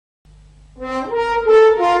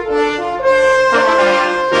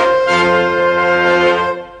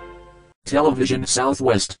Television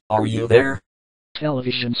Southwest, are you there?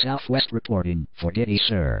 Television Southwest reporting for duty,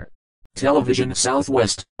 sir. Television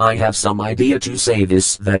Southwest, I have some idea to say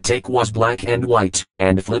this. That take was black and white,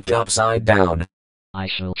 and flipped upside down. I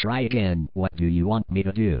shall try again. What do you want me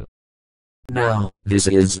to do? Now, this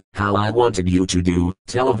is how I wanted you to do,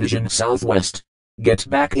 Television Southwest. Get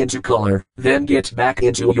back into color, then get back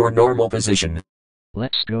into your normal position.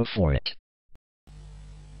 Let's go for it.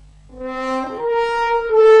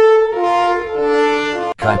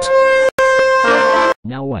 Cut.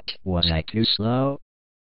 Now what, was I too slow?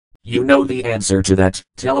 You know the answer to that,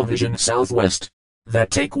 Television Southwest.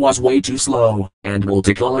 That take was way too slow, and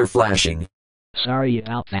multicolor flashing. Sorry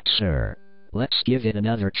about that, sir. Let's give it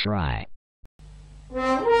another try.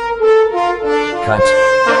 Cut.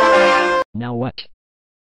 Now what?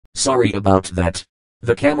 Sorry about that.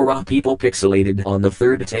 The camera people pixelated on the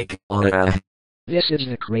third take. This is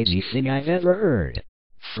the crazy thing I've ever heard.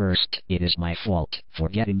 First, it is my fault for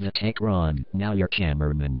getting the take wrong. Now your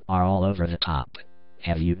cameramen are all over the top.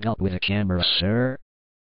 Have you dealt with a camera, sir?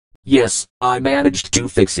 Yes, I managed to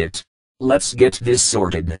fix it. Let's get this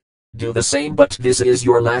sorted. Do the same, but this is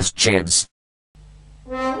your last chance.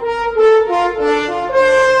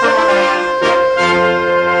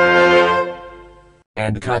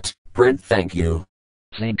 And cut. Print. Thank you.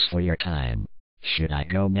 Thanks for your time. Should I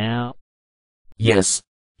go now? Yes,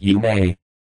 you may.